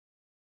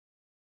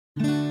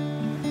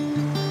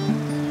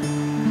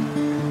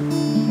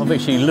I've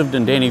actually lived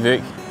in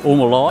Dannevirke all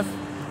my life.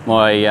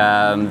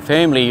 My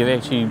family have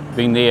actually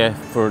been there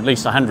for at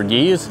least 100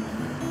 years.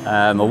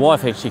 My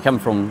wife actually come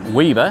from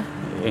Weaver,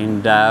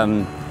 and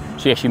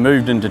she actually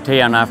moved into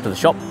town after the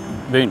shop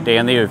burnt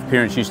down there her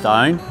parents used to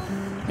own.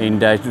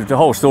 And the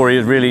whole story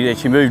is really that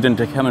she moved in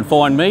to come and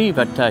find me,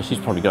 but she's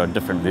probably got a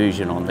different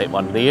version on that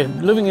one there.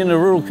 Living in a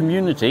rural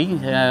community,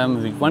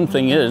 one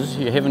thing is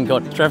you haven't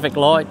got traffic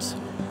lights,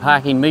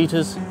 parking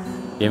meters,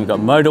 you haven't got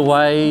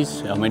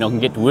motorways. I mean, I can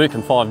get to work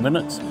in 5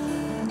 minutes.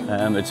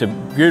 It's a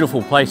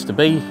beautiful place to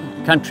be.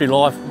 Country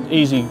life,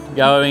 easy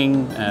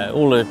going,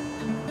 all the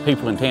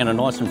people in town are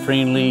nice and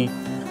friendly.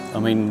 I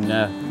mean,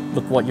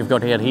 look what you've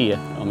got out here.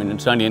 I mean,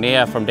 it's only an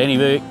hour from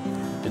Dannevirke,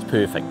 it's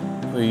perfect.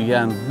 We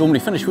normally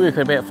finish work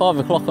at about 5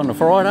 o'clock on a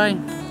Friday,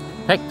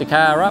 pack the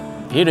car up,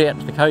 head out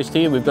to the coast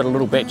here. We've got a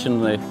little batch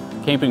in the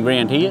camping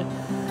ground here,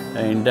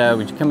 and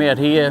we come out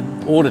here,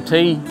 order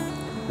tea,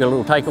 we've got a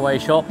little takeaway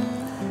shop,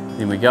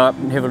 then we go up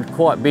and have a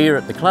quiet beer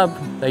at the club.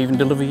 They even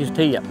deliver his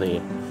tea up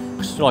there.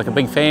 It's like a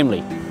big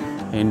family,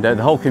 and the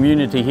whole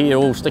community here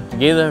all stick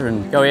together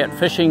and go out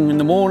fishing in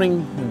the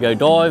morning. We go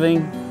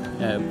diving,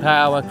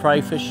 power,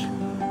 crayfish,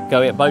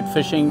 go out boat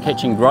fishing,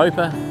 catching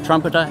groper,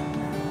 trumpeter,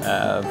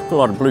 a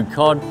lot of blue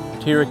cod,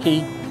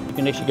 terraki. You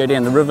can actually go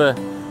down the river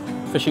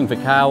fishing for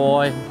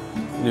kahawai.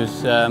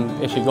 There's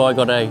actually a guy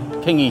got a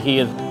kingy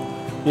here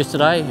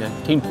yesterday,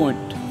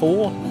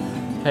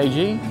 10.4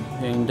 kg,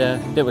 and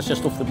that was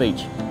just off the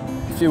beach.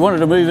 If you wanted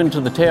to move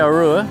into the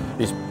Tararua,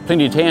 there's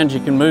plenty of towns you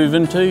can move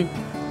into,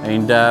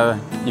 and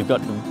you've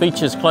got the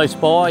beaches close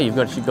by, you've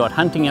got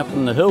hunting up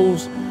in the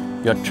hills,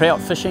 you've got trout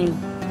fishing,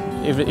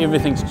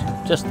 everything's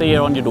just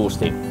there on your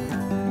doorstep.